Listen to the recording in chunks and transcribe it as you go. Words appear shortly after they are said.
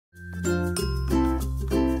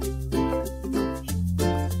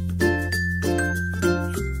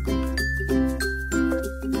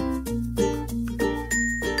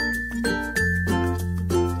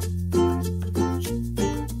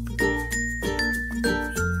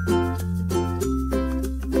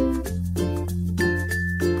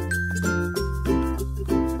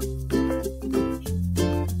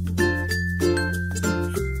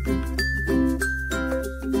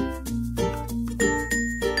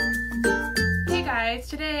guys,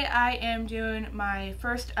 today I am doing my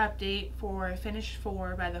first update for Finish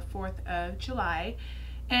 4 by the 4th of July.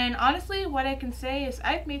 And honestly, what I can say is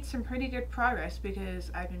I've made some pretty good progress because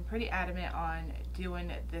I've been pretty adamant on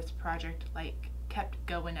doing this project, like kept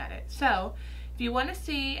going at it. So if you want to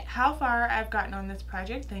see how far I've gotten on this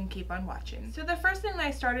project, then keep on watching. So the first thing that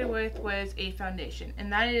I started with was a foundation,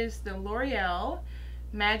 and that is the L'Oreal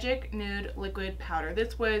Magic Nude Liquid Powder.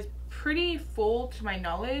 This was pretty full to my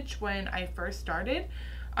knowledge when I first started.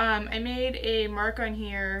 I made a mark on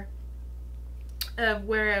here of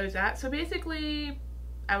where I was at. So basically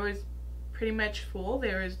I was pretty much full.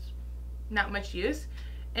 There was not much use.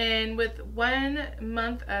 And with 1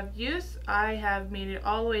 month of use, I have made it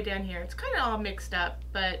all the way down here. It's kind of all mixed up,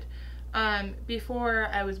 but before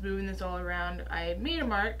I was moving this all around, I made a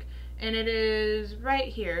mark and it is right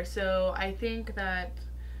here. So I think that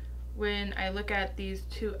when I look at these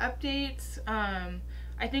two updates,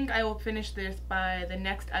 I think I will finish this by the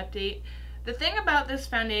next update. The thing about this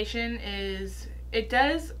foundation is it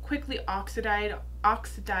does quickly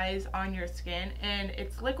oxidize on your skin, and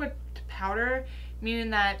it's liquid to powder, meaning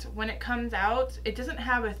that when it comes out, it doesn't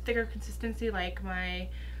have a thicker consistency like my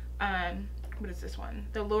what is this one?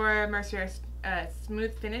 The Laura Mercier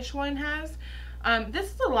Smooth Finish one has.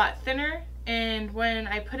 This is a lot thinner, and when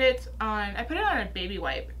I put it on a baby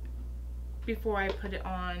wipe before I put it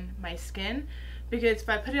on my skin, because if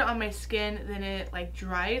I put it on my skin then it like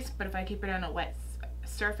dries, but if I keep it on a wet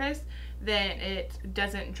surface then it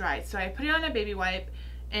doesn't dry. So I put it on a baby wipe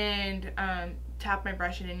and tap my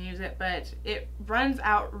brush in and use it, but it runs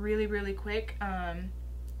out really quick.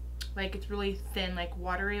 Like it's really thin, like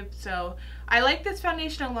watery. So I like this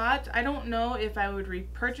foundation a lot. I don't know if I would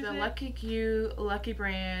repurchase the Lucky Q Lucky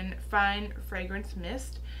Brand Fine Fragrance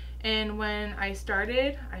Mist. And when I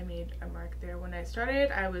started, I made a mark there. When I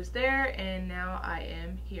started, I was there, and now I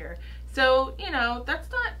am here. So, you know,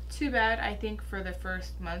 that's not too bad, I think, for the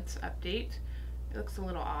first month's update. It looks a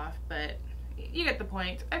little off, but you get the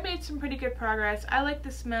point. I made some pretty good progress. I like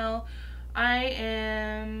the smell.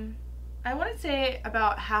 I want to say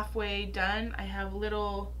about halfway done. I have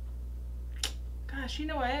little, gosh, you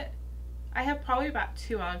know what? I have probably about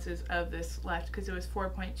 2 ounces of this left because it was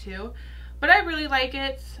 4.2. But I really like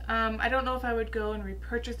it. I don't know if I would go and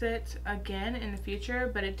repurchase it again in the future,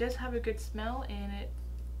 but it does have a good smell and it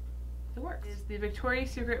works. It's the Victoria's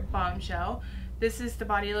Secret Bombshell. This is the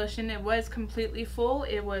body lotion. It was completely full.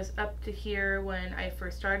 It was up to here when I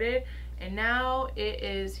first started, and now it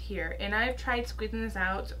is here. And I've tried squeezing this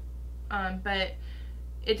out, but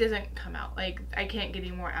it doesn't come out. Like, I can't get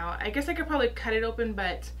any more out. I guess I could probably cut it open,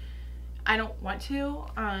 but I don't want to.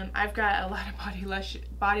 I've got a lot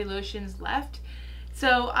of body lotions left,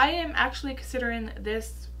 so I am actually considering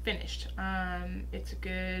this finished. It's a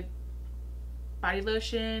good body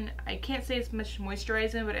lotion. I can't say it's much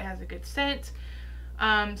moisturizing, but it has a good scent.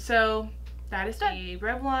 So that is done. The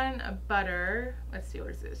Revlon butter, let's see,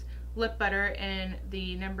 what is this? Lip butter in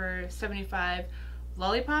the number 75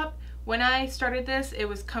 Lollipop. When I started this, it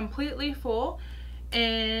was completely full,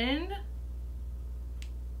 and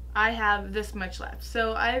I have this much left.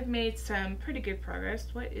 So I've made some pretty good progress.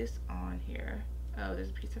 What is on here? Oh, there's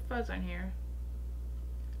a piece of fuzz on here.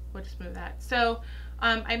 We'll just move that. So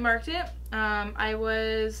I marked it. I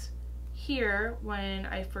was here when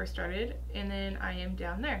I first started, and then I am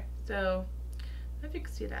down there. So I don't know if you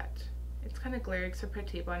can see that. It's kind of glaring, so I put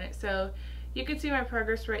tape on it. So you can see my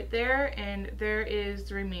progress right there, and there is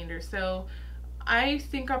the remainder. So I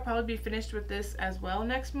think I'll probably be finished with this as well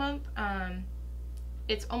next month.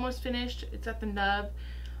 It's almost finished. It's at the nub.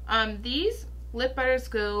 These lip butters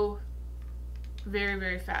go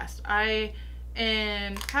very fast. I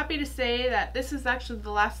am happy to say that this is actually the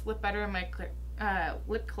last lip butter in my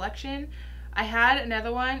lip collection. I had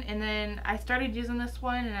another one, and then I started using this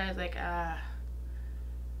one, and I was like, I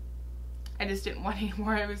just didn't want any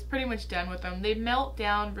more. I was pretty much done with them. They melt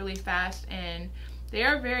down really fast, and they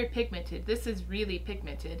are very pigmented. This is really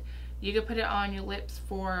pigmented. You can put it on your lips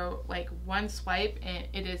for like one swipe and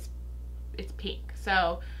it's pink.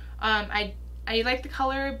 So I like the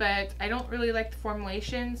color, but I don't really like the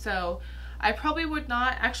formulation, so I probably would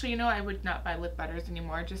not, actually, you know, I would not buy lip butters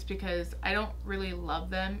anymore just because I don't really love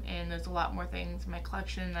them, and there's a lot more things in my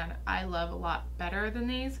collection that I love a lot better than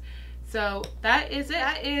these. So that is it.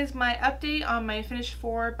 That is my update on my Finish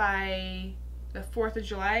 4 by the 4th of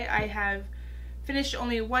July. I have finished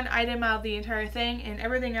only one item out of the entire thing, and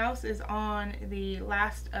everything else is on the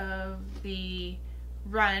last of the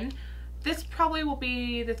run. This probably will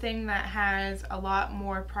be the thing that has a lot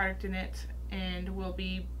more product in it, and will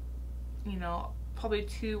be, you know, probably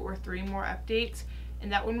 2 or 3 more updates,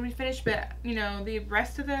 and that one will be finished. But you know, the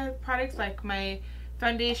rest of the products, like my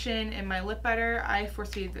foundation and my lip butter, I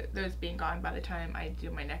foresee those being gone by the time I do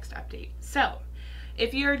my next update. So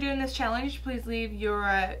if you're doing this challenge, please leave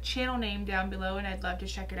your channel name down below and I'd love to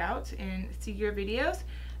check it out and see your videos.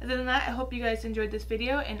 Other than that, I hope you guys enjoyed this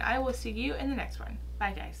video and I will see you in the next one.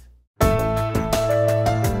 Bye guys.